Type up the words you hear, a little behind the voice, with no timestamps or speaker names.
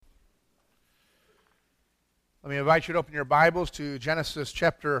Let me invite you to open your Bibles to Genesis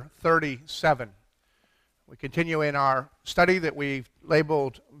chapter 37. We continue in our study that we've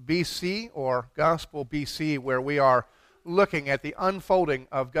labeled BC, or Gospel BC, where we are looking at the unfolding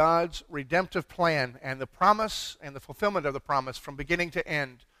of God's redemptive plan and the promise and the fulfillment of the promise from beginning to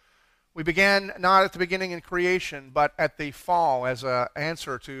end. We began not at the beginning in creation, but at the fall as an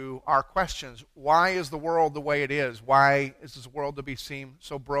answer to our questions. Why is the world the way it is? Why is this world to be seen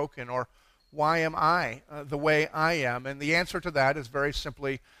so broken? Or why am I the way I am? And the answer to that is very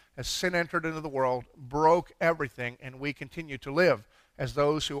simply, as sin entered into the world, broke everything, and we continue to live as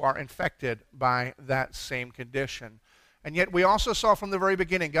those who are infected by that same condition. And yet we also saw from the very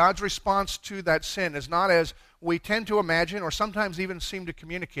beginning, God's response to that sin is not as we tend to imagine or sometimes even seem to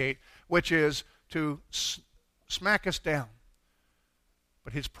communicate, which is to smack us down.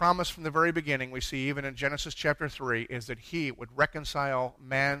 But his promise from the very beginning, we see even in Genesis chapter 3, is that he would reconcile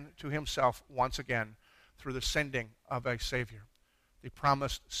man to himself once again through the sending of a Savior, the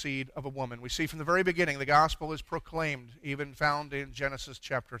promised seed of a woman. We see from the very beginning the gospel is proclaimed, even found in Genesis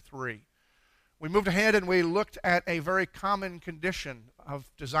chapter 3. We moved ahead and we looked at a very common condition of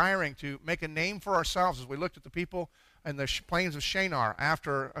desiring to make a name for ourselves as we looked at the people in the plains of Shinar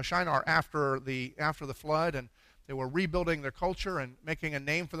after the flood, and they were rebuilding their culture and making a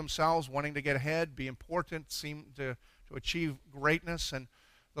name for themselves, wanting to get ahead, be important, seem to achieve greatness. And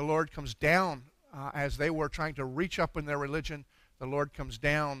the Lord comes down as they were trying to reach up in their religion. The Lord comes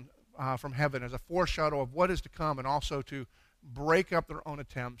down from heaven as a foreshadow of what is to come, and also to break up their own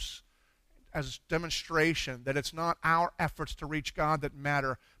attempts as demonstration that it's not our efforts to reach God that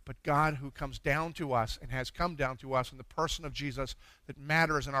matter, but God who comes down to us and has come down to us in the person of Jesus that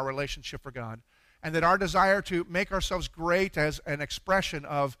matters in our relationship for God. And that our desire to make ourselves great as an expression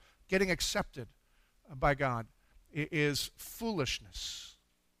of getting accepted by God is foolishness.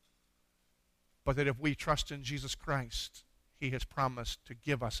 But that if we trust in Jesus Christ, he has promised to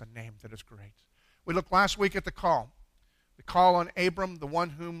give us a name that is great. We looked last week at the call on Abram, the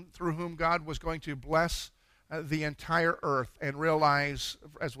one through whom God was going to bless the entire earth, and realize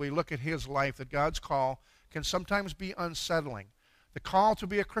as we look at his life that God's call can sometimes be unsettling. The call to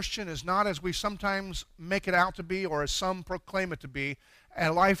be a Christian is not as we sometimes make it out to be, or as some proclaim it to be,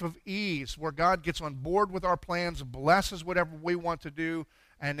 a life of ease where God gets on board with our plans, blesses whatever we want to do,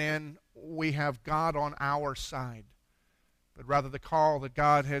 and then we have God on our side. But rather the call that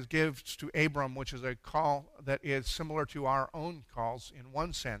God has given to Abram, which is a call that is similar to our own calls in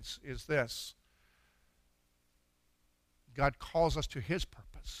one sense, is this. God calls us to his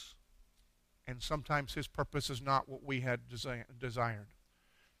purpose. And sometimes his purpose is not what we had desired.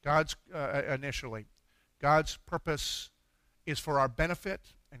 God's purpose is for our benefit,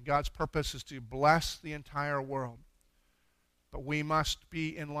 and God's purpose is to bless the entire world. But we must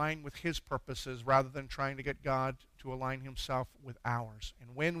be in line with his purposes rather than trying to get God to align himself with ours.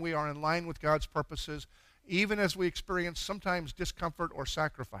 And when we are in line with God's purposes, even as we experience sometimes discomfort or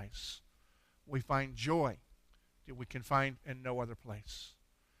sacrifice, we find joy that we can find in no other place.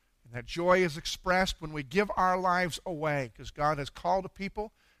 And that joy is expressed when we give our lives away, because God has called a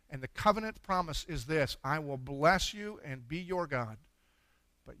people, and the covenant promise is this: I will bless you and be your God,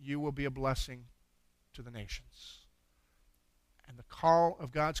 but you will be a blessing to the nations. And the call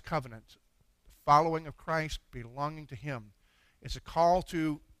of God's covenant, the following of Christ, belonging to him, is a call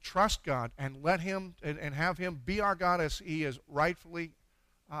to trust God and let him and have him be our God as he is rightly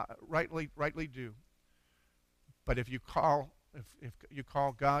due. But if you call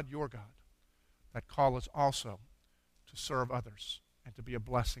God your God, that call is also to serve others and to be a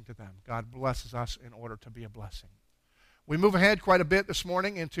blessing to them. God blesses us in order to be a blessing. We move ahead quite a bit this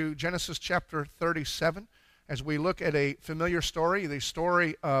morning into Genesis chapter 37 as we look at a familiar story, the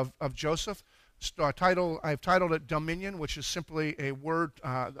story of Joseph. I've titled it Dominion, which is simply a word,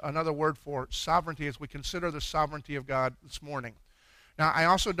 another word for sovereignty, as we consider the sovereignty of God this morning. Now, I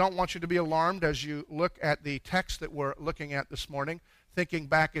also don't want you to be alarmed as you look at the text that we're looking at this morning, thinking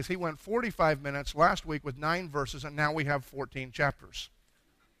back as he went 45 minutes last week with 9 verses, and now we have 14 chapters.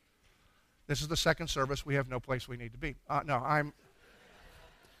 This is the second service. We have no place we need to be.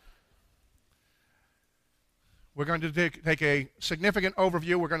 We're going to take a significant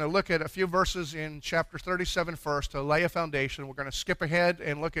overview. We're going to look at a few verses in chapter 37 first to lay a foundation. We're going to skip ahead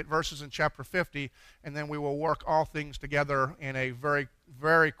and look at verses in chapter 50, and then we will work all things together in a very,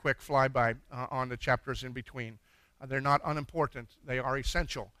 very quick flyby on the chapters in between. They're not unimportant. They are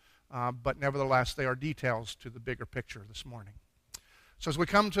essential, but nevertheless, they are details to the bigger picture this morning. So as we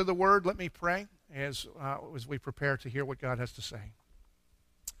come to the Word, let me pray as we prepare to hear what God has to say.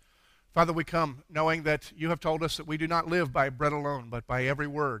 Father, we come knowing that you have told us that we do not live by bread alone, but by every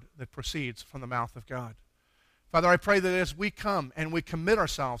word that proceeds from the mouth of God. Father, I pray that as we come and we commit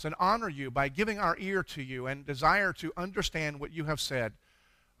ourselves and honor you by giving our ear to you and desire to understand what you have said,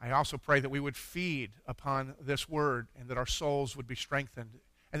 I also pray that we would feed upon this word and that our souls would be strengthened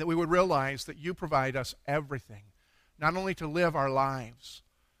and that we would realize that you provide us everything, not only to live our lives,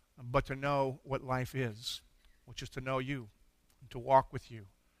 but to know what life is, which is to know you, and to walk with you,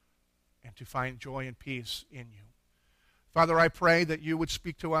 and to find joy and peace in you. Father, I pray that you would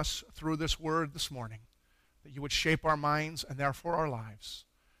speak to us through this word this morning, that you would shape our minds and therefore our lives,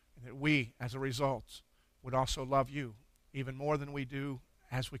 and that we, as a result, would also love you even more than we do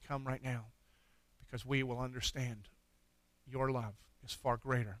as we come right now, because we will understand your love is far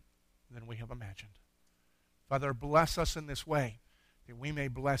greater than we have imagined. Father, bless us in this way, that we may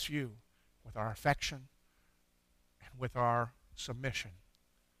bless you with our affection and with our submission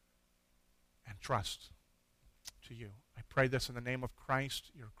and trust to you. I pray this in the name of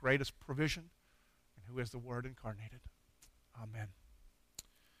Christ, your greatest provision, and who is the Word incarnated. Amen.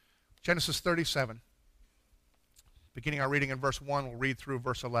 Genesis 37. Beginning our reading in verse 1, we'll read through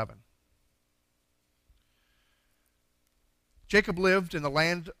verse 11. Jacob lived in the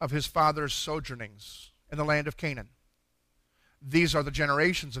land of his father's sojournings, in the land of Canaan. These are the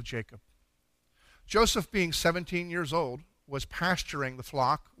generations of Jacob. Joseph, being 17 years old, was pasturing the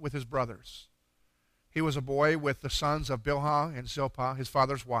flock with his brothers. He was a boy with the sons of Bilhah and Zilpah, his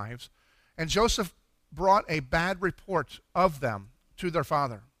father's wives, and Joseph brought a bad report of them to their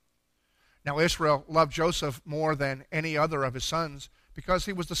father. Now Israel loved Joseph more than any other of his sons, because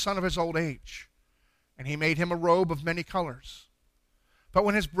he was the son of his old age, and he made him a robe of many colors. But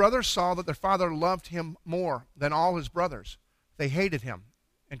when his brothers saw that their father loved him more than all his brothers, they hated him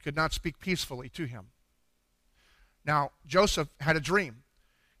and could not speak peacefully to him. Now Joseph had a dream,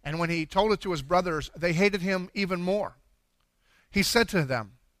 and when he told it to his brothers, they hated him even more. He said to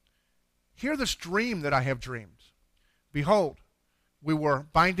them, "Hear this dream that I have dreamed. Behold, we were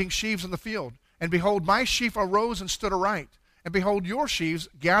binding sheaves in the field, and behold, my sheaf arose and stood aright, and behold, your sheaves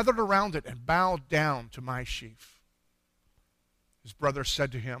gathered around it and bowed down to my sheaf." His brothers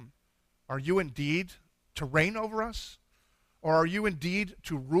said to him, "Are you indeed to reign over us? Or are you indeed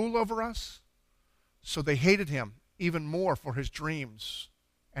to rule over us?" So they hated him even more for his dreams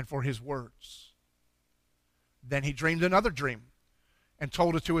and for his words. Then he dreamed another dream and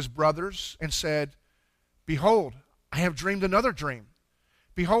told it to his brothers and said, "Behold, I have dreamed another dream.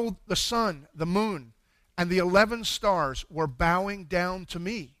 Behold, the sun, the moon, and the 11 stars were bowing down to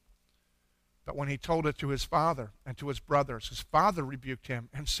me." But when he told it to his father and to his brothers, his father rebuked him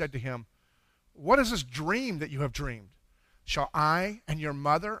and said to him, "What is this dream that you have dreamed? Shall I and your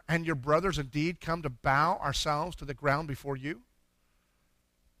mother and your brothers indeed come to bow ourselves to the ground before you?"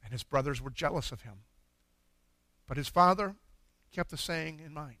 And his brothers were jealous of him. But his father kept the saying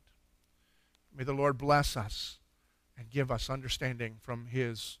in mind. May the Lord bless us and give us understanding from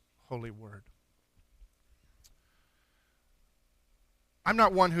his holy word. I'm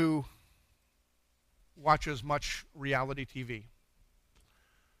not one who watches much reality TV.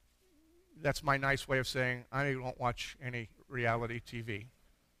 That's my nice way of saying I don't watch any reality TV.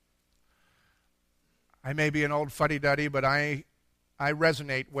 I may be an old fuddy-duddy, but I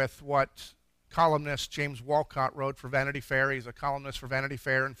resonate with what columnist James Walcott wrote for Vanity Fair. He's a columnist for Vanity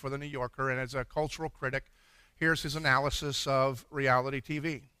Fair and for The New Yorker, and as a cultural critic, here's his analysis of reality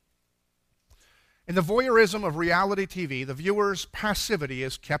TV. In the voyeurism of reality TV, the viewer's passivity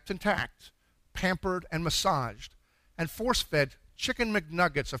is kept intact, pampered and massaged, and force-fed chicken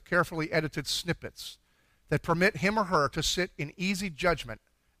McNuggets of carefully edited snippets that permit him or her to sit in easy judgment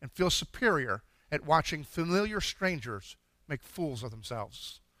and feel superior at watching familiar strangers make fools of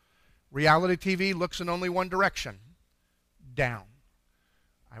themselves. Reality TV looks in only one direction, down.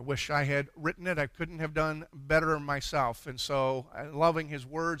 I wish I had written it. I couldn't have done better myself. And so, loving his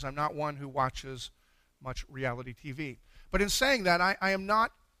words, I'm not one who watches much reality TV. But in saying that, I am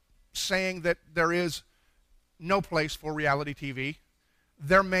not saying that there is no place for reality TV.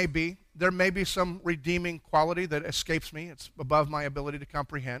 There may be some redeeming quality that escapes me. It's above my ability to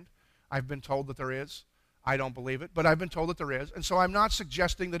comprehend. I've been told that there is. I don't believe it, but I've been told that there is. And so I'm not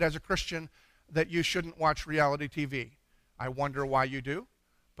suggesting that as a Christian that you shouldn't watch reality TV. I wonder why you do,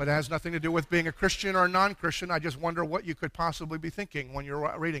 but it has nothing to do with being a Christian or a non-Christian. I just wonder what you could possibly be thinking when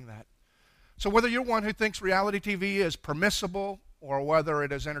you're reading that. So whether you're one who thinks reality TV is permissible or whether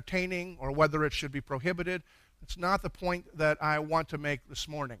it is entertaining or whether it should be prohibited, it's not the point that I want to make this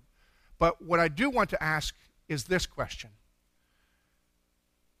morning. But what I do want to ask is this question.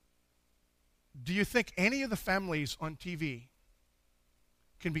 Do you think any of the families on TV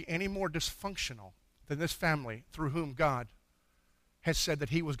can be any more dysfunctional than this family through whom God has said that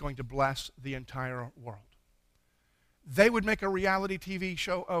he was going to bless the entire world? they would make a reality TV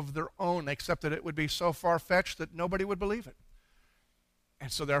show of their own, except that it would be so far-fetched that nobody would believe it.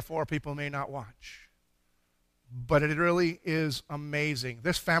 And so therefore people may not watch. But it really is amazing.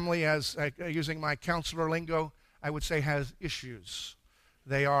 This family, as using my counselor lingo, I would say has issues.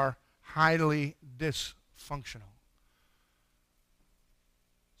 They are highly dysfunctional.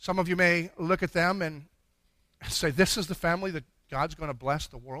 Some of you may look at them and say, this is the family that God's going to bless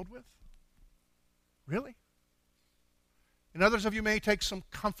the world with? Really? And others of you may take some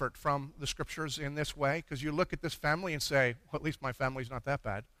comfort from the scriptures in this way, because you look at this family and say, well, at least my family's not that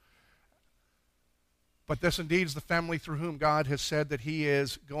bad. But this indeed is the family through whom God has said that he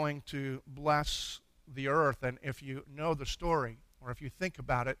is going to bless the earth. And if you know the story, or if you think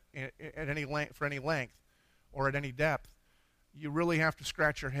about it at any length, for any length or at any depth, you really have to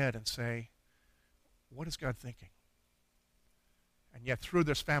scratch your head and say, what is God thinking? And yet through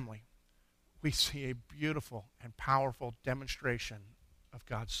this family, we see a beautiful and powerful demonstration of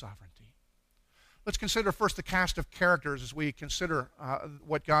God's sovereignty. Let's consider first the cast of characters as we consider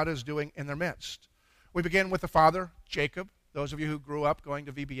what God is doing in their midst. We begin with the father, Jacob. Those of you who grew up going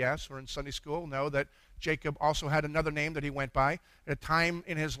to VBS or in Sunday school know that Jacob also had another name that he went by at a time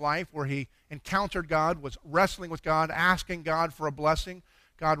in his life where he encountered God, was wrestling with God, asking God for a blessing.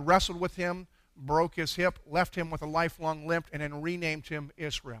 God wrestled with him, broke his hip, left him with a lifelong limp, and then renamed him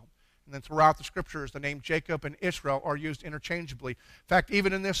Israel. And then throughout the scriptures, the name Jacob and Israel are used interchangeably. In fact,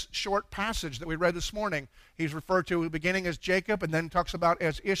 even in this short passage that we read this morning, he's referred to beginning as Jacob and then talks about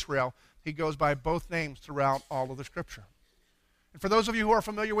as Israel. He goes by both names throughout all of the scripture. And for those of you who are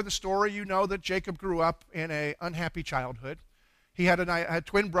familiar with the story, you know that Jacob grew up in an unhappy childhood. He had a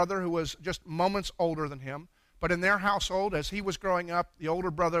twin brother who was just moments older than him. But in their household, as he was growing up, the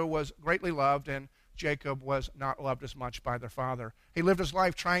older brother was greatly loved, and Jacob was not loved as much by their father. He lived his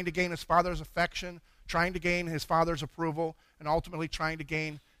life trying to gain his father's affection, trying to gain his father's approval, and ultimately trying to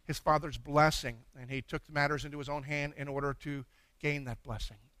gain his father's blessing. And he took the matters into his own hand in order to gain that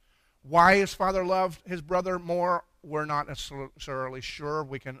blessing. Why his father loved his brother more, we're not necessarily sure.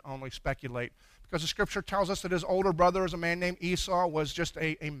 We can only speculate. Because the scripture tells us that his older brother, as a man named Esau, was just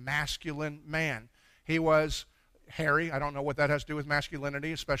a masculine man. He was hairy. I don't know what that has to do with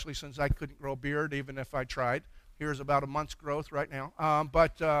masculinity, especially since I couldn't grow a beard even if I tried. Here's about a month's growth right now.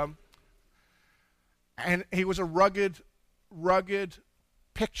 And he was a rugged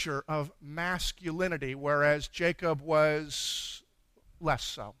picture of masculinity, whereas Jacob was less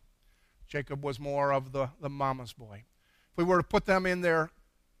so. Jacob was more of the mama's boy. If we were to put them in their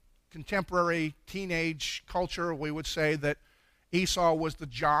contemporary teenage culture, we would say that Esau was the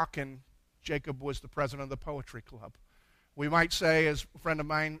jock and Jacob was the president of the poetry club. We might say, as a friend of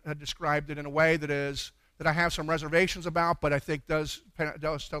mine had described it in a way that I have some reservations about, but I think does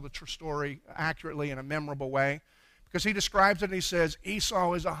tell the true story accurately in a memorable way. Because he describes it and he says,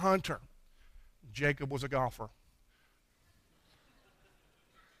 Esau is a hunter. Jacob was a golfer.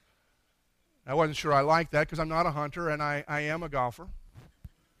 I wasn't sure I liked that because I'm not a hunter and I am a golfer.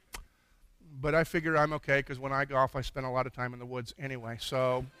 But I figure I'm okay because when I golf, I spend a lot of time in the woods anyway.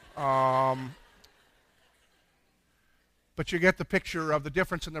 So, but you get the picture of the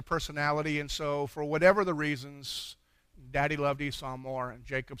difference in their personality. And so for whatever the reasons, Daddy loved Esau more, and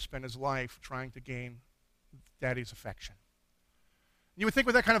Jacob spent his life trying to gain Daddy's affection. You would think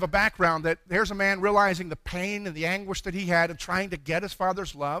with that kind of a background that here's a man realizing the pain and the anguish that he had in trying to get his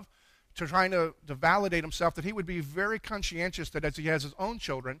father's love, to trying to validate himself, that he would be very conscientious that as he has his own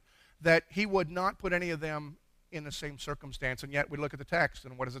children, that he would not put any of them in the same circumstance. And yet we look at the text,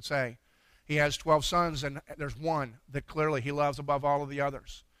 and what does it say? He has 12 sons, and there's one that clearly he loves above all of the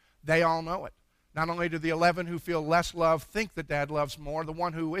others. They all know it. Not only do the 11 who feel less loved think that Dad loves more, the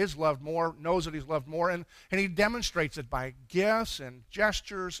one who is loved more knows that he's loved more, and he demonstrates it by gifts and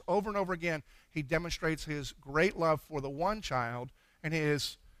gestures over and over again. He demonstrates his great love for the one child and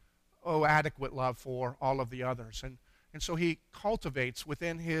his adequate love for all of the others. And so he cultivates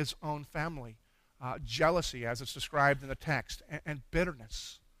within his own family jealousy, as it's described in the text, and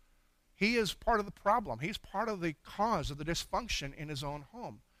bitterness. He is part of the problem. He's part of the cause of the dysfunction in his own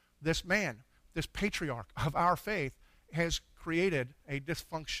home. This man, this patriarch of our faith, has created a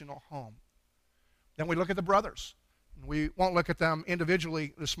dysfunctional home. Then we look at the brothers. We won't look at them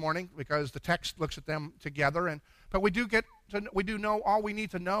individually this morning because the text looks at them together. But we do know all we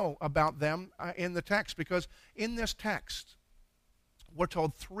need to know about them in the text, because in this text, we're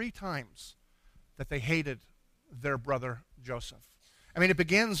told 3 times that they hated their brother Joseph. I mean, it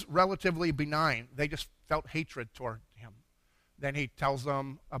begins relatively benign. They just felt hatred toward him. Then he tells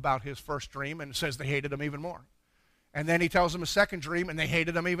them about his first dream and says they hated him even more. And then he tells them a second dream, and they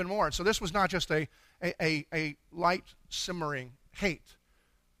hated him even more. And so this was not just a light, simmering hate.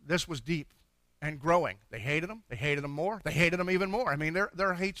 This was deep and growing. They hated him more, they hated him even more. I mean,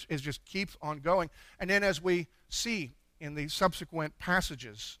 their hate just keeps on going. And then as we see in the subsequent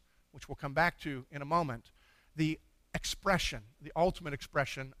passages, which we'll come back to in a moment, the expression, the ultimate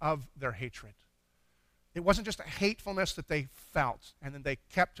expression of their hatred. It wasn't just a hatefulness that they felt and then they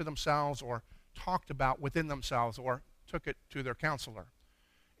kept to themselves or talked about within themselves or took it to their counselor.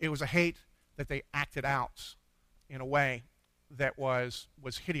 It was a hate that they acted out in a way that was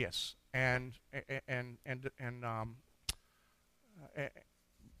hideous and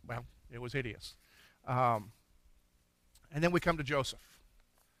well, it was hideous. And then we come to Joseph,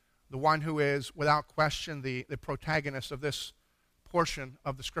 the one who is, without question, the protagonist of this portion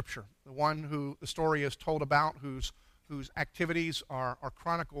of the Scripture, the one who the story is told about, whose activities are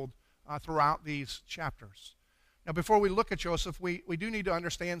chronicled throughout these chapters. Now, before we look at Joseph, we do need to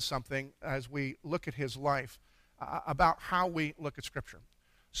understand something as we look at his life about how we look at Scripture.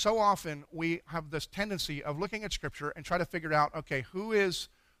 So often we have this tendency of looking at Scripture and try to figure out, okay, who's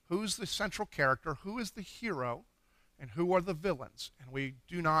the central character, who is the hero, and who are the villains. And we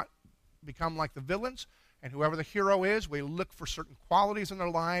do not become like the villains, and whoever the hero is, we look for certain qualities in their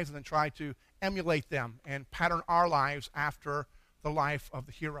lives and then try to emulate them and pattern our lives after the life of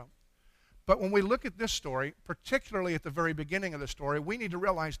the hero. But when we look at this story, particularly at the very beginning of the story, we need to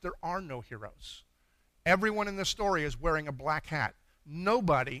realize there are no heroes. Everyone in this story is wearing a black hat.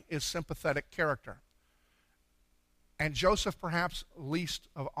 Nobody is sympathetic character. And Joseph perhaps least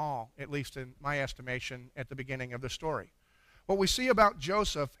of all, at least in my estimation, at the beginning of the story. What we see about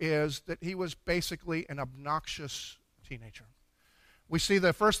Joseph is that he was basically an obnoxious teenager. We see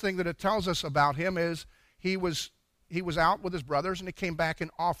the first thing that it tells us about him is he was out with his brothers and he came back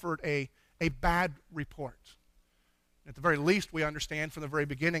and offered a bad report. At the very least, we understand from the very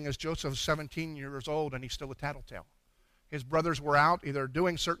beginning is Joseph's 17 years old and he's still a tattletale. His brothers were out either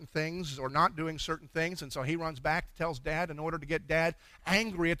doing certain things or not doing certain things, and so he runs back, tells Dad in order to get Dad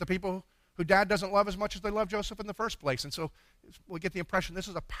angry at the people who Dad doesn't love as much as they love Joseph in the first place. And so we get the impression this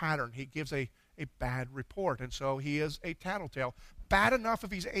is a pattern. He gives a bad report, and so he is a tattletale. Bad enough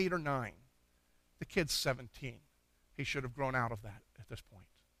if he's 8 or 9. The kid's 17. He should have grown out of that at this point.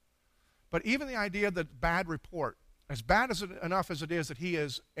 But even the idea that bad report, as bad enough as it is that he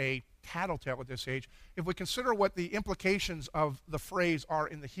is a tattletale at this age, if we consider what the implications of the phrase are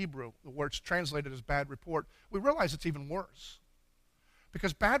in the Hebrew, the words translated as bad report, we realize it's even worse.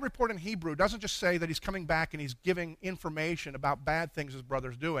 Because bad report in Hebrew doesn't just say that he's coming back and he's giving information about bad things his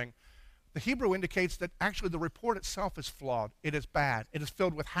brother's doing. The Hebrew indicates that actually the report itself is flawed. It is bad. It is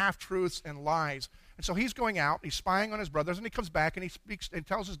filled with half-truths and lies. And so he's going out, he's spying on his brothers, and he comes back and he speaks and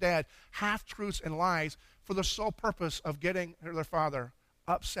tells his dad half-truths and lies for the sole purpose of getting their father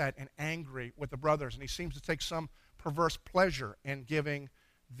upset and angry with the brothers. And he seems to take some perverse pleasure in giving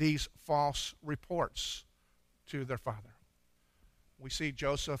these false reports to their father. We see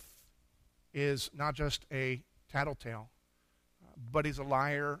Joseph is not just a tattletale, but he's a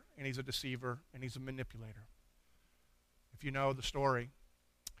liar, and he's a deceiver, and he's a manipulator. If you know the story,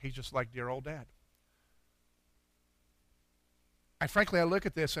 he's just like dear old Dad. Frankly, I look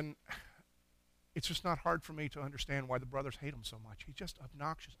at this, and it's just not hard for me to understand why the brothers hate him so much. He's just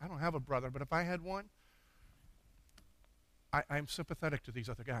obnoxious. I don't have a brother, but if I had one, I'm sympathetic to these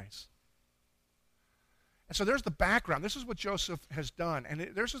other guys. And so there's the background. This is what Joseph has done. And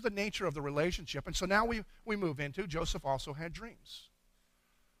this is the nature of the relationship. And so now we move into Joseph also had dreams.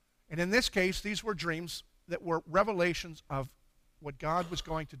 And in this case, these were dreams that were revelations of what God was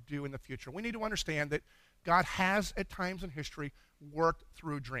going to do in the future. We need to understand that God has at times in history worked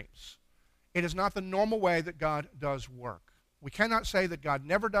through dreams. It is not the normal way that God does work. We cannot say that God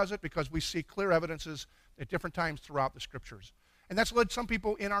never does it because we see clear evidences at different times throughout the Scriptures. And that's led some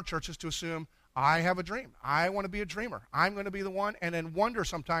people in our churches to assume, I have a dream. I want to be a dreamer. I'm going to be the one, and then wonder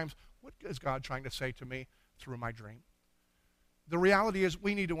sometimes, what is God trying to say to me through my dream? The reality is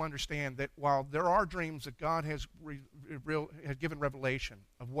we need to understand that while there are dreams that God has given revelation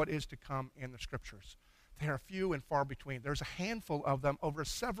of what is to come in the Scriptures, they are few and far between. There's a handful of them over a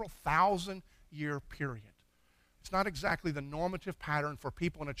several thousand-year period. It's not exactly the normative pattern for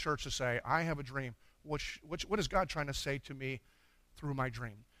people in a church to say, I have a dream. What is God trying to say to me through my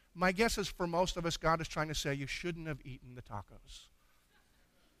dream? My guess is for most of us, God is trying to say, you shouldn't have eaten the tacos.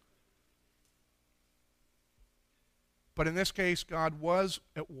 But in this case, God was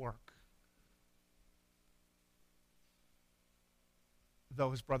at work, though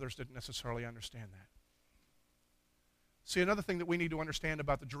his brothers didn't necessarily understand that. See, another thing that we need to understand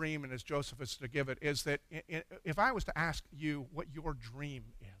about the dream, and as Joseph is to give it, is that if I was to ask you what your dream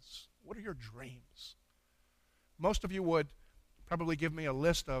is, what are your dreams? Most of you would probably give me a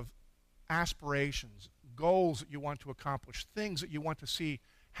list of aspirations, goals that you want to accomplish, things that you want to see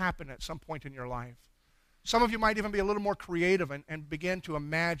happen at some point in your life. Some of you might even be a little more creative and begin to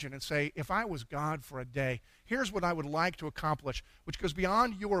imagine and say, if I was God for a day, here's what I would like to accomplish, which goes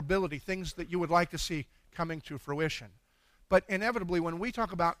beyond your ability, things that you would like to see coming to fruition. But inevitably, when we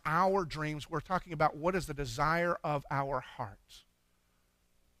talk about our dreams, we're talking about what is the desire of our heart.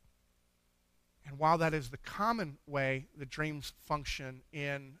 And while that is the common way that dreams function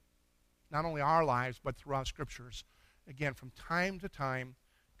in not only our lives, but throughout Scriptures, again, from time to time,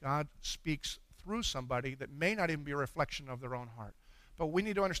 God speaks through somebody that may not even be a reflection of their own heart. But we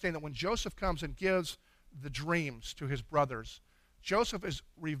need to understand that when Joseph comes and gives the dreams to his brothers, Joseph is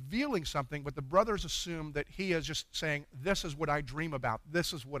revealing something, but the brothers assume that he is just saying, this is what I dream about,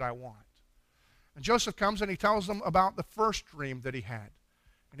 this is what I want. And Joseph comes and he tells them about the first dream that he had.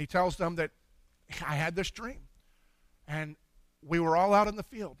 And he tells them that I had this dream, and we were all out in the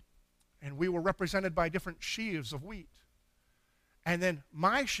field, and we were represented by different sheaves of wheat. And then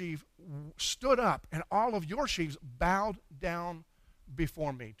my sheaf stood up, and all of your sheaves bowed down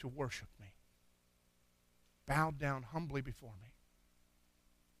before me to worship me. Bowed down humbly before me.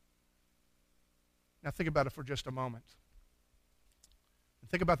 Now think about it for just a moment. And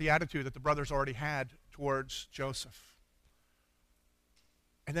think about the attitude that the brothers already had towards Joseph.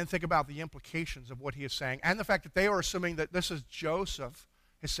 And then think about the implications of what he is saying, and the fact that they are assuming that this is Joseph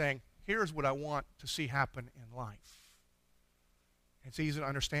is saying, here's what I want to see happen in life. It's easy to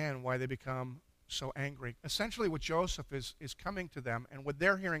understand why they become so angry. Essentially what Joseph is coming to them, and what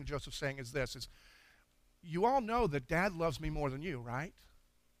they're hearing Joseph saying is this, is, you all know that Dad loves me more than you, right?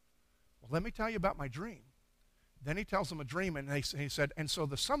 Well, let me tell you about my dream. Then he tells them a dream, and he said, and so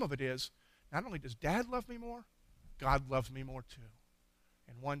the sum of it is, not only does Dad love me more, God loves me more too.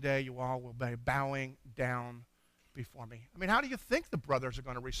 And one day you all will be bowing down before me. I mean, how do you think the brothers are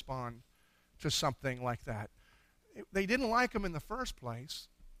going to respond to something like that? They didn't like him in the first place.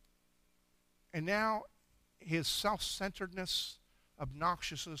 And now his self-centeredness,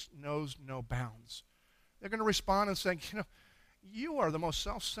 obnoxiousness knows no bounds. They're going to respond and say, you are the most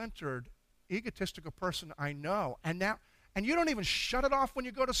self-centered, egotistical person I know. And you don't even shut it off when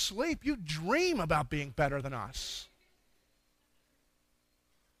you go to sleep. You dream about being better than us.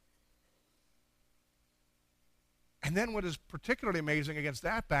 And then what is particularly amazing against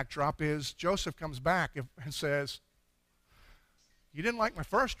that backdrop is Joseph comes back and says, you didn't like my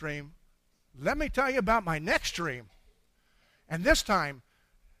first dream. Let me tell you about my next dream. And this time,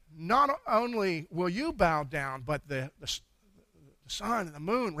 not only will you bow down, but the sun and the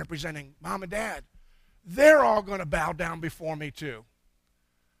moon representing Mom and Dad, they're all going to bow down before me too.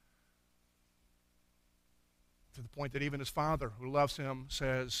 To the point that even his father, who loves him,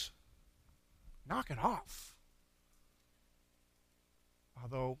 says, knock it off.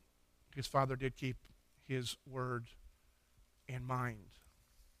 Although his father did keep his word in mind.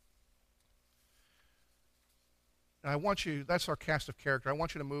 Now I want you, that's our cast of character. I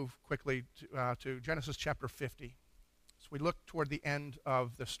want you to move quickly to Genesis chapter 50. So we look toward the end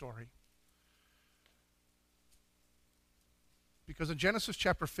of the story. Because in Genesis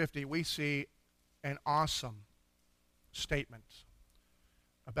chapter 50, we see an awesome statement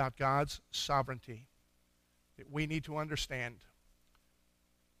about God's sovereignty that we need to understand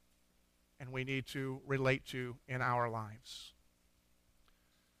and we need to relate to in our lives.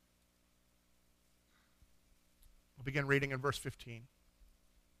 We'll begin reading in verse 15.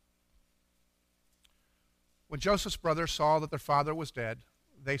 When Joseph's brothers saw that their father was dead,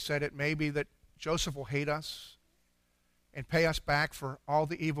 they said, it may be that Joseph will hate us and pay us back for all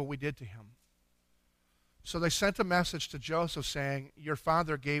the evil we did to him. So they sent a message to Joseph saying, your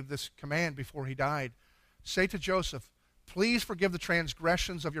father gave this command before he died. Say to Joseph, please forgive the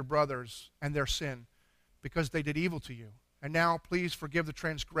transgressions of your brothers and their sin, because they did evil to you. And now please forgive the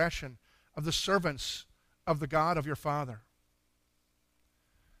transgression of the servants of the God of your father.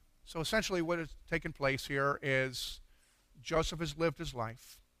 So essentially what has taken place here is Joseph has lived his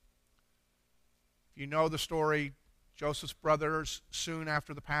life. If you know the story, Joseph's brothers, soon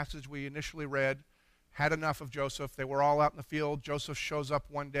after the passage we initially read, had enough of Joseph. They were all out in the field. Joseph shows up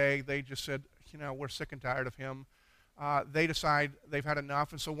one day. They just said, we're sick and tired of him. They decide they've had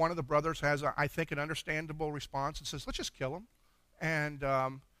enough. And so one of the brothers has, I think, an understandable response and says, let's just kill him. And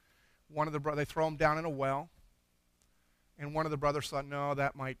they throw him down in a well. And one of the brothers thought, no,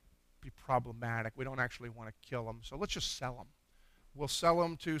 that might be problematic. We don't actually want to kill him, so let's just sell him. We'll sell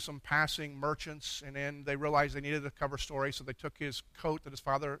him to some passing merchants. And then they realized they needed a cover story, so they took his coat that his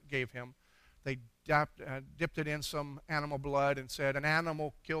father gave him. They dipped it in some animal blood and said, an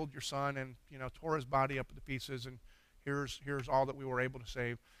animal killed your son, and tore his body up into pieces, and here's all that we were able to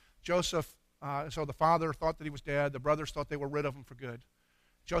save. Joseph, so the father thought that he was dead. The brothers thought they were rid of him for good.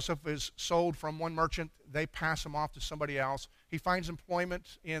 Joseph is sold from one merchant. They pass him off to somebody else. He finds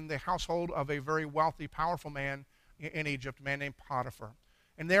employment in the household of a very wealthy, powerful man in Egypt, a man named Potiphar.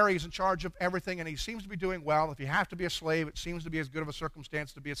 And there he's in charge of everything, and he seems to be doing well. If you have to be a slave, it seems to be as good of a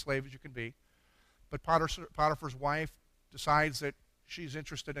circumstance to be a slave as you can be. But Potiphar's wife decides that she's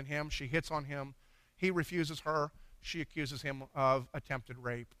interested in him. She hits on him. He refuses her. She accuses him of attempted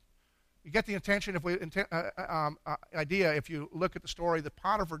rape. You get the idea if you look at the story that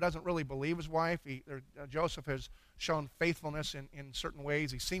Potiphar doesn't really believe his wife. Joseph has shown faithfulness in certain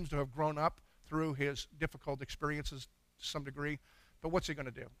ways. He seems to have grown up through his difficult experiences to some degree. But what's he going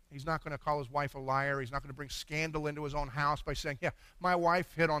to do? He's not going to call his wife a liar. He's not going to bring scandal into his own house by saying, yeah, my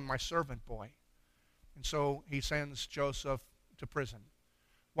wife hit on my servant boy. And so he sends Joseph to prison.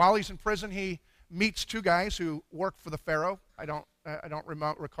 While he's in prison, he meets two guys who work for the Pharaoh. I don't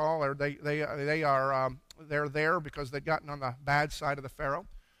recall, or they're there because they've gotten on the bad side of the Pharaoh.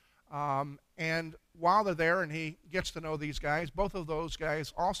 And while they're there, and he gets to know these guys, both of those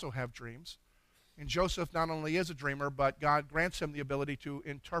guys also have dreams. And Joseph not only is a dreamer, but God grants him the ability to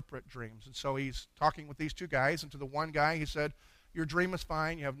interpret dreams. And so he's talking with these two guys, and to the one guy he said, your dream is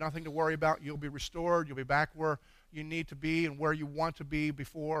fine. You have nothing to worry about. You'll be restored. You'll be back where you need to be and where you want to be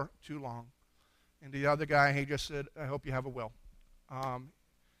before too long. And the other guy, he just said, I hope you have a will. But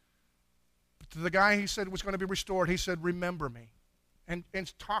to the guy he said was going to be restored, he said, remember me. And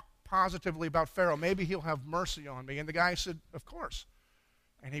talk positively about Pharaoh. Maybe he'll have mercy on me. And the guy said, of course.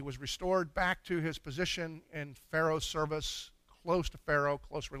 And he was restored back to his position in Pharaoh's service, close to Pharaoh,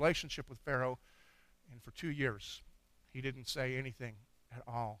 close relationship with Pharaoh. And for 2 years, he didn't say anything at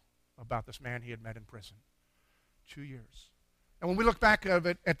all about this man he had met in prison. 2 years. And when we look back at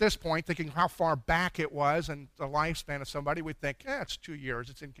it at this point, thinking how far back it was and the lifespan of somebody, we'd think, it's 2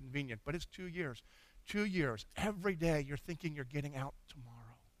 years, it's inconvenient. But it's 2 years. 2 years. Every day you're thinking you're getting out tomorrow.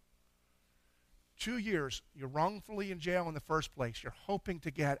 2 years, you're wrongfully in jail in the first place. You're hoping to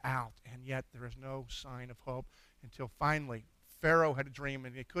get out, and yet there is no sign of hope until finally Pharaoh had a dream,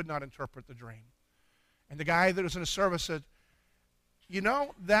 and he could not interpret the dream. And the guy that was in his service said,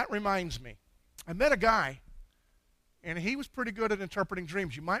 that reminds me. I met a guy, and he was pretty good at interpreting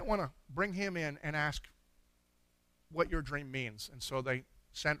dreams. You might want to bring him in and ask what your dream means. And so they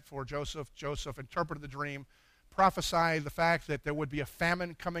sent for Joseph. Joseph interpreted the dream, prophesied the fact that there would be a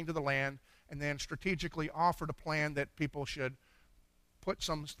famine coming to the land, and then strategically offered a plan that people should put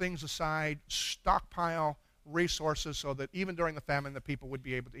some things aside, stockpile resources so that even during the famine the people would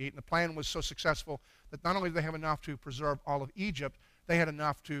be able to eat. And the plan was so successful that not only did they have enough to preserve all of Egypt, they had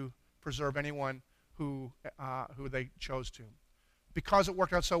enough to preserve anyone who they chose to. Because it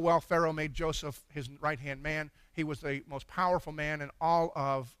worked out so well, Pharaoh made Joseph his right-hand man. He was the most powerful man in all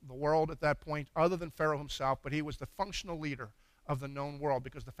of the world at that point, other than Pharaoh himself, but he was the functional leader of the known world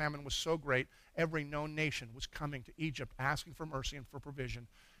because the famine was so great, every known nation was coming to Egypt asking for mercy and for provision,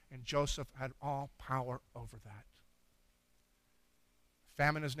 and Joseph had all power over that.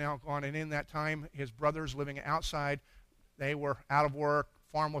 Famine is now gone, and in that time, his brothers living outside, they were out of work,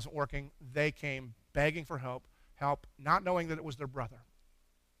 farm wasn't working, they came begging for help, not knowing that it was their brother.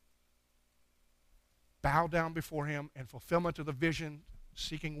 Bow down before him in fulfillment of the vision,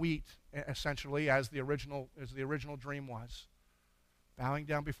 seeking wheat, essentially, as the original dream was. Bowing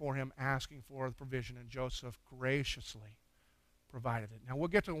down before him, asking for the provision, and Joseph graciously provided it. Now, we'll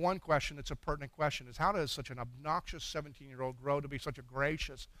get to one question that's a pertinent question, is how does such an obnoxious 17-year-old grow to be such a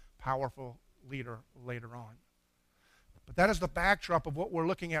gracious, powerful leader later on? But that is the backdrop of what we're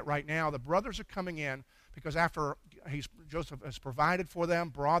looking at right now. The brothers are coming in because after Joseph has provided for them,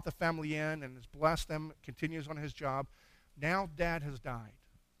 brought the family in, and has blessed them, continues on his job, now Dad has died.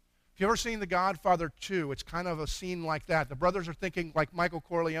 If you've ever seen The Godfather 2, it's kind of a scene like that. The brothers are thinking like Michael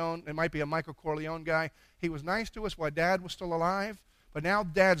Corleone. It might be a Michael Corleone guy. He was nice to us while Dad was still alive, but now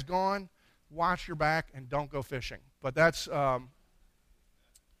Dad's gone. Watch your back and don't go fishing. But that's, and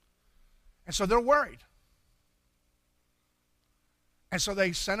so they're worried. And so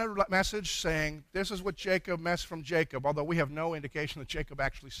they sent a message saying, this is what Jacob messed from Jacob, although we have no indication that Jacob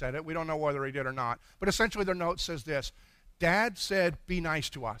actually said it. We don't know whether he did or not. But essentially their note says this: Dad said, be nice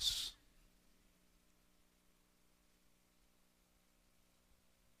to us.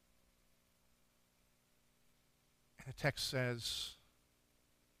 And the text says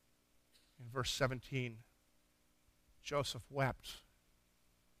in verse 17, Joseph wept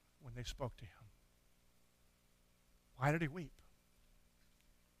when they spoke to him. Why did he weep?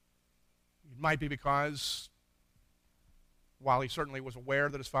 It might be because, while he certainly was aware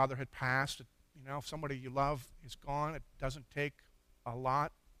that his father had passed, if somebody you love is gone, it doesn't take a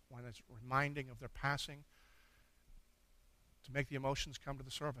lot when it's reminding of their passing to make the emotions come to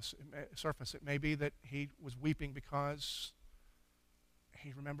the surface. It may be that he was weeping because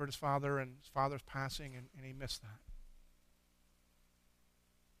he remembered his father and his father's passing, and he missed that.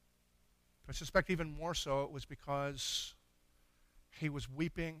 I suspect even more so it was because he was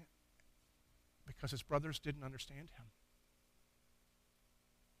weeping because his brothers didn't understand him.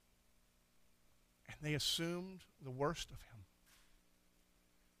 And they assumed the worst of him.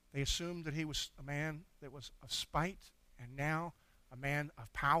 They assumed that he was a man that was of spite, and now a man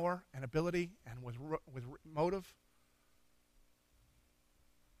of power and ability and with motive,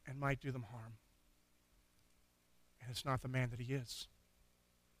 and might do them harm. And it's not the man that he is.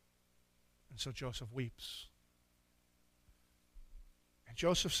 And so Joseph weeps. And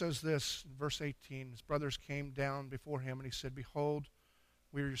Joseph says this in verse 18. His brothers came down before him, and he said, "Behold,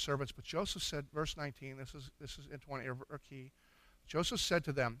 we are your servants." But Joseph said, verse 19, this is in 20, or key. Joseph said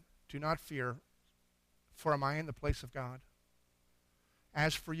to them, "Do not fear, for am I in the place of God?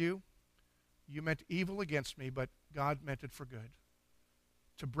 As for you, you meant evil against me, but God meant it for good,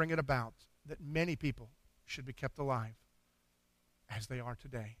 to bring it about that many people should be kept alive, as they are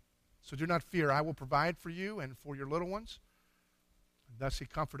today. So do not fear, I will provide for you and for your little ones." And thus he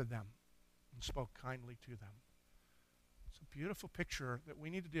comforted them and spoke kindly to them. It's a beautiful picture that we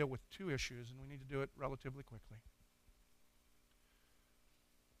need to deal with two issues, and we need to do it relatively quickly.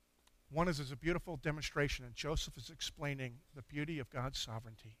 One is a beautiful demonstration, and Joseph is explaining the beauty of God's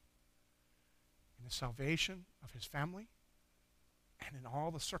sovereignty in the salvation of his family and in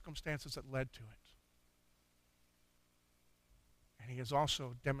all the circumstances that led to it. And he is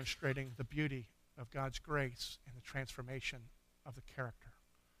also demonstrating the beauty of God's grace and the transformation of the character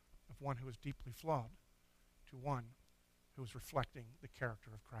of one who is deeply flawed to one who is reflecting the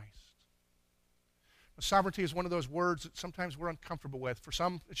character of Christ. Now, sovereignty is one of those words that sometimes we're uncomfortable with. For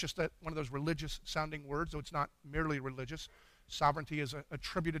some, it's just one of those religious-sounding words, though it's not merely religious. Sovereignty is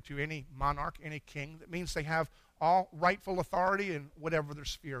attributed to any monarch, any king. That means they have all rightful authority in whatever their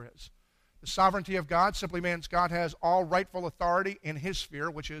sphere is. The sovereignty of God simply means God has all rightful authority in his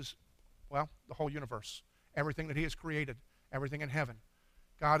sphere, which is, the whole universe. Everything that he has created, everything in heaven.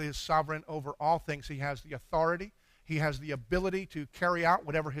 God is sovereign over all things. He has the authority. He has the ability to carry out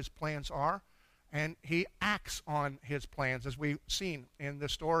whatever his plans are. And he acts on his plans, as we've seen in the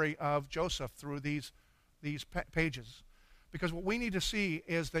story of Joseph through these pages. Because what we need to see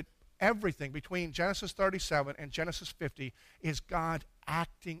is that everything between Genesis 37 and Genesis 50 is God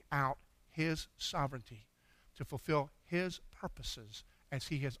acting out his sovereignty to fulfill his purposes as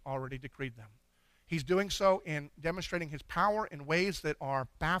he has already decreed them. He's doing so in demonstrating his power in ways that are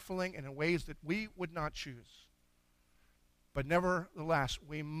baffling and in ways that we would not choose. But nevertheless,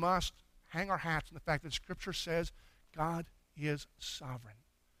 we must hang our hats on the fact that Scripture says God is sovereign.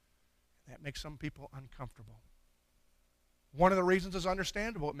 That makes some people uncomfortable. One of the reasons is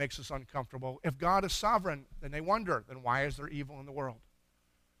understandable. It makes us uncomfortable. If God is sovereign, then they wonder, then why is there evil in the world?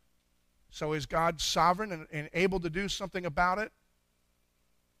 So is God sovereign and able to do something about it?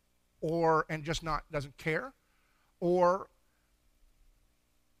 And just doesn't care? Or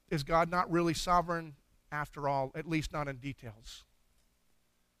is God not really sovereign after all, at least not in details?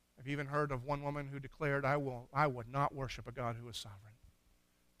 I've even heard of one woman who declared, I would not worship a God who is sovereign,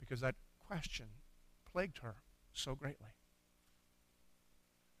 because that question plagued her so greatly.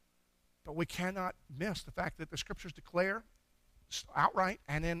 But we cannot miss the fact that the Scriptures declare outright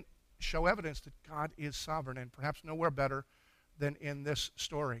and then show evidence that God is sovereign, and perhaps nowhere better than in this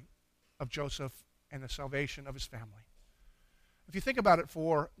story of Joseph and the salvation of his family. If you think about it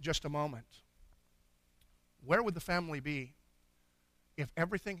for just a moment, where would the family be if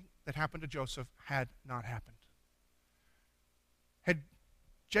everything that happened to Joseph had not happened? Had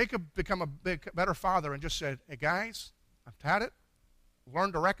Jacob become a better father and just said, "Hey guys, I've had it,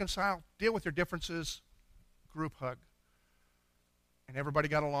 learn to reconcile, deal with your differences, group hug," and everybody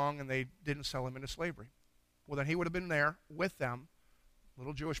got along and they didn't sell him into slavery, well, then he would have been there with them,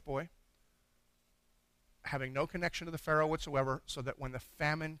 little Jewish boy, having no connection to the Pharaoh whatsoever, so that when the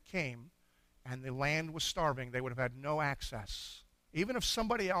famine came and the land was starving, they would have had no access. Even if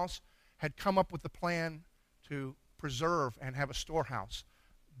somebody else had come up with the plan to preserve and have a storehouse,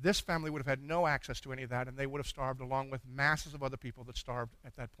 this family would have had no access to any of that, and they would have starved along with masses of other people that starved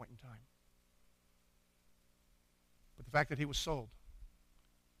at that point in time. But the fact that he was sold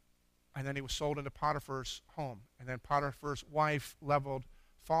And then he was sold into Potiphar's home. And then Potiphar's wife leveled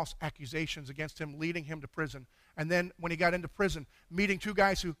false accusations against him, leading him to prison. And then when he got into prison, meeting two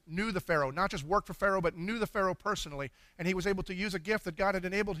guys who knew the Pharaoh, not just worked for Pharaoh, but knew the Pharaoh personally. And he was able to use a gift that God had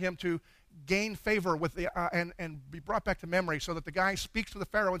enabled him to gain favor with and be brought back to memory, so that the guy speaks to the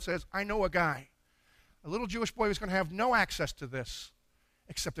Pharaoh and says, I know a guy. A little Jewish boy was going to have no access to this,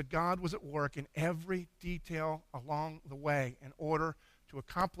 except that God was at work in every detail along the way in order to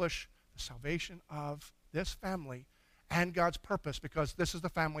accomplish the salvation of this family and God's purpose, because this is the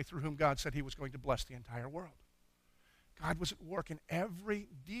family through whom God said he was going to bless the entire world. God was at work in every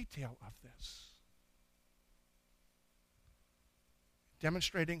detail of this,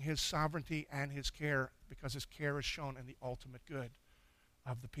 demonstrating his sovereignty and his care, because his care is shown in the ultimate good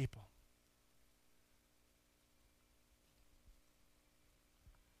of the people.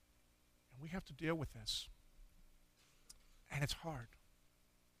 And we have to deal with this, and it's hard.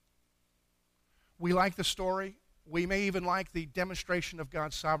 We like the story. We may even like the demonstration of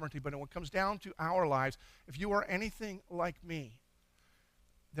God's sovereignty, but when it comes down to our lives, if you are anything like me,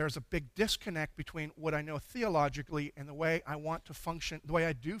 there's a big disconnect between what I know theologically and the way I want to function, the way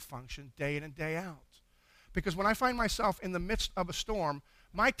I do function day in and day out. Because when I find myself in the midst of a storm,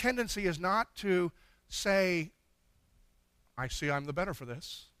 my tendency is not to say, I see I'm the better for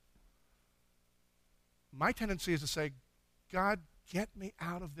this. My tendency is to say, God, get me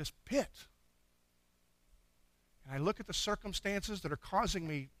out of this pit. And I look at the circumstances that are causing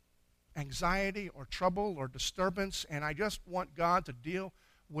me anxiety or trouble or disturbance, and I just want God to deal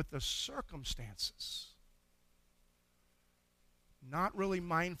with the circumstances. Not really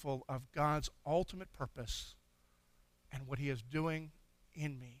mindful of God's ultimate purpose and what he is doing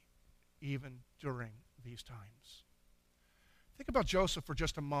in me, even during these times. Think about Joseph for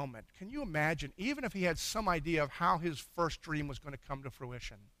just a moment. Can you imagine, even if he had some idea of how his first dream was going to come to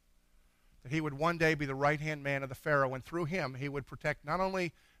fruition, that he would one day be the right-hand man of the Pharaoh, and through him he would protect not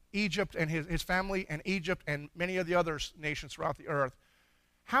only Egypt and his family and Egypt and many of the other nations throughout the earth.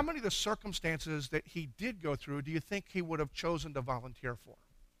 How many of the circumstances that he did go through do you think he would have chosen to volunteer for?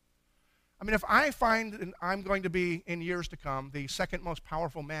 I mean, if I find I'm going to be, in years to come, the second most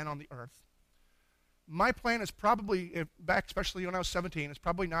powerful man on the earth, my plan is probably, back especially when I was 17, is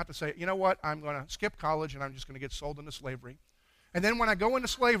probably not to say, you know what, I'm going to skip college and I'm just going to get sold into slavery. And then when I go into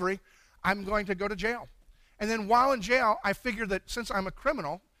slavery, I'm going to go to jail. And then while in jail, I figure that since I'm a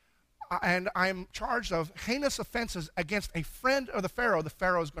criminal and I'm charged of heinous offenses against a friend of the Pharaoh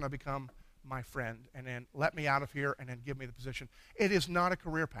is going to become my friend and then let me out of here and then give me the position. It is not a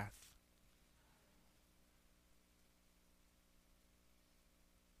career path.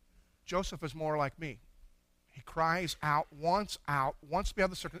 Joseph is more like me. He cries out, wants to be out of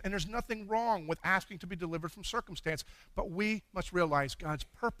the circumstance. And there's nothing wrong with asking to be delivered from circumstance. But we must realize God's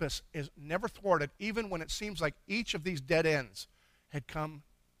purpose is never thwarted, even when it seems like each of these dead ends had come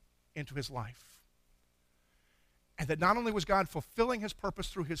into his life. And that not only was God fulfilling his purpose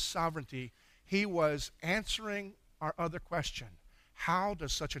through his sovereignty, he was answering our other question. How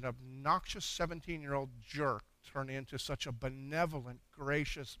does such an obnoxious 17-year-old jerk turn into such a benevolent,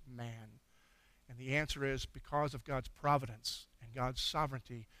 gracious man? And the answer is because of God's providence and God's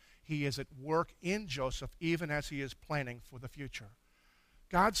sovereignty. He is at work in Joseph even as he is planning for the future.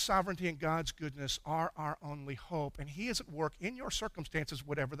 God's sovereignty and God's goodness are our only hope, and he is at work in your circumstances,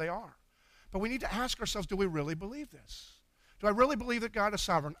 whatever they are. But we need to ask ourselves, do we really believe this? Do I really believe that God is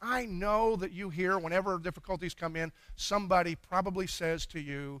sovereign? I know that you hear, whenever difficulties come in, somebody probably says to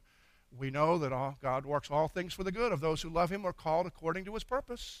you, we know that God works all things for the good of those who love him or called according to his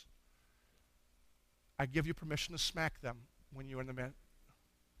purpose. I give you permission to smack them when you're in the midst.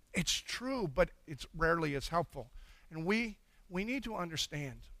 It's true, but it's rarely as helpful. And we need to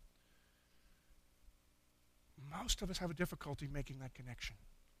understand, most of us have a difficulty making that connection.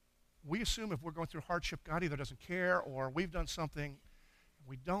 We assume if we're going through hardship, God either doesn't care or we've done something.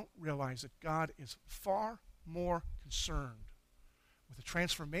 We don't realize that God is far more concerned with the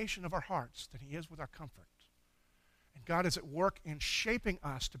transformation of our hearts than he is with our comfort. And God is at work in shaping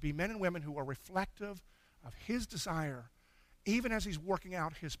us to be men and women who are reflective of his desire, even as he's working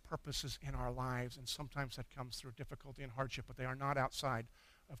out his purposes in our lives. And sometimes that comes through difficulty and hardship, but they are not outside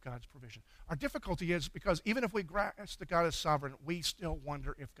of God's provision. Our difficulty is because even if we grasp that God is sovereign, we still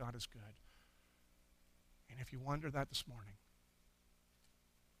wonder if God is good. And if you wonder that this morning,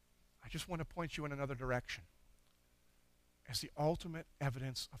 I just want to point you in another direction as the ultimate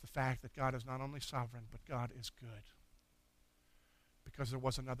evidence of the fact that God is not only sovereign, but God is good. Because there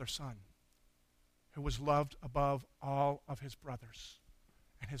was another son who was loved above all of his brothers,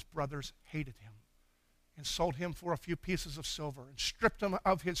 and his brothers hated him. and sold him for a few pieces of silver and stripped him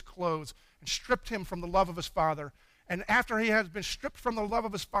of his clothes and stripped him from the love of his father. And after he has been stripped from the love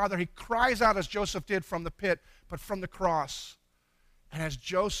of his father, he cries out as Joseph did from the pit, but from the cross. And as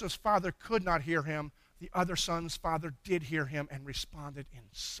Joseph's father could not hear him, the other son's father did hear him and responded in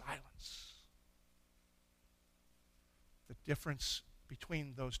silence. The difference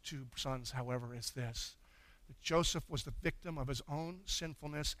between those two sons, however, is this: that Joseph was the victim of his own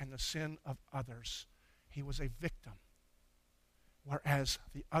sinfulness and the sin of others. He was a victim. Whereas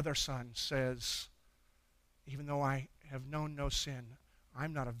the other son says, even though I have known no sin,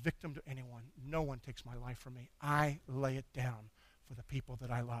 I'm not a victim to anyone. No one takes my life from me. I lay it down for the people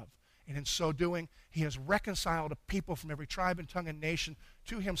that I love. And in so doing, he has reconciled a people from every tribe and tongue and nation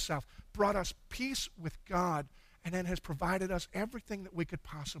to himself, brought us peace with God, and then has provided us everything that we could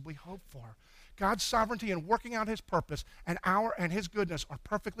possibly hope for. God's sovereignty in working out his purpose and his goodness are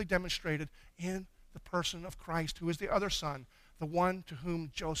perfectly demonstrated in the person of Christ, who is the other son, the one to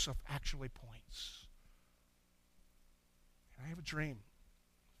whom Joseph actually points. And I have a dream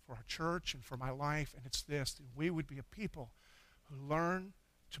for our church and for my life, and it's this: that we would be a people who learn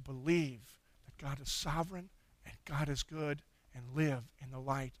to believe that God is sovereign and God is good, and live in the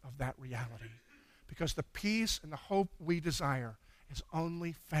light of that reality. Because the peace and the hope we desire is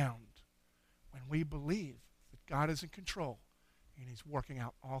only found when we believe that God is in control and he's working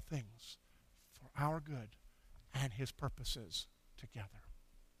out all things for our good and his purposes together.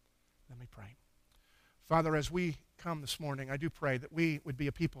 Let me pray. Father, as we come this morning, I do pray that we would be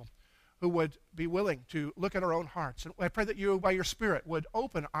a people who would be willing to look at our own hearts. And I pray that you, by your Spirit, would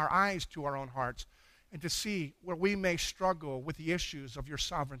open our eyes to our own hearts and to see where we may struggle with the issues of your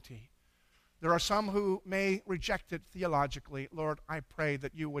sovereignty. There are some who may reject it theologically. Lord, I pray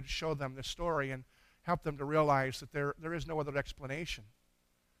that you would show them the story and help them to realize that there is no other explanation.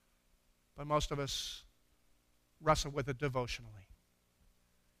 But most of us wrestle with it devotionally.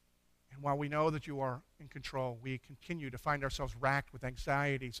 And while we know that you are in control, we continue to find ourselves racked with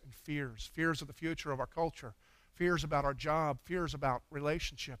anxieties and fears of the future of our culture, fears about our job, fears about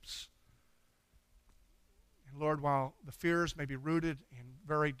relationships. And Lord, while the fears may be rooted in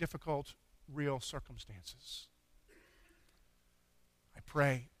very difficult, real circumstances, I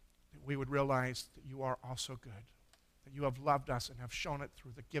pray that we would realize that you are also good, that you have loved us and have shown it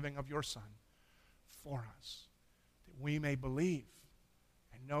through the giving of your Son for us, that we may believe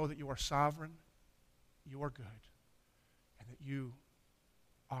and know that you are sovereign, you are good, and that you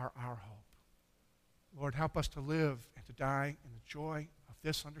are our hope. Lord, help us to live and to die in the joy of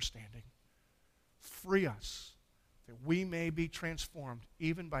this understanding. Free us that we may be transformed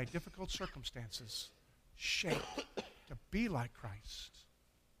even by difficult circumstances, shaped to be like Christ,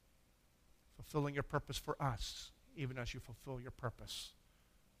 fulfilling your purpose for us, even as you fulfill your purpose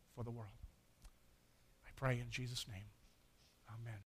for the world. I pray in Jesus' name. Amen.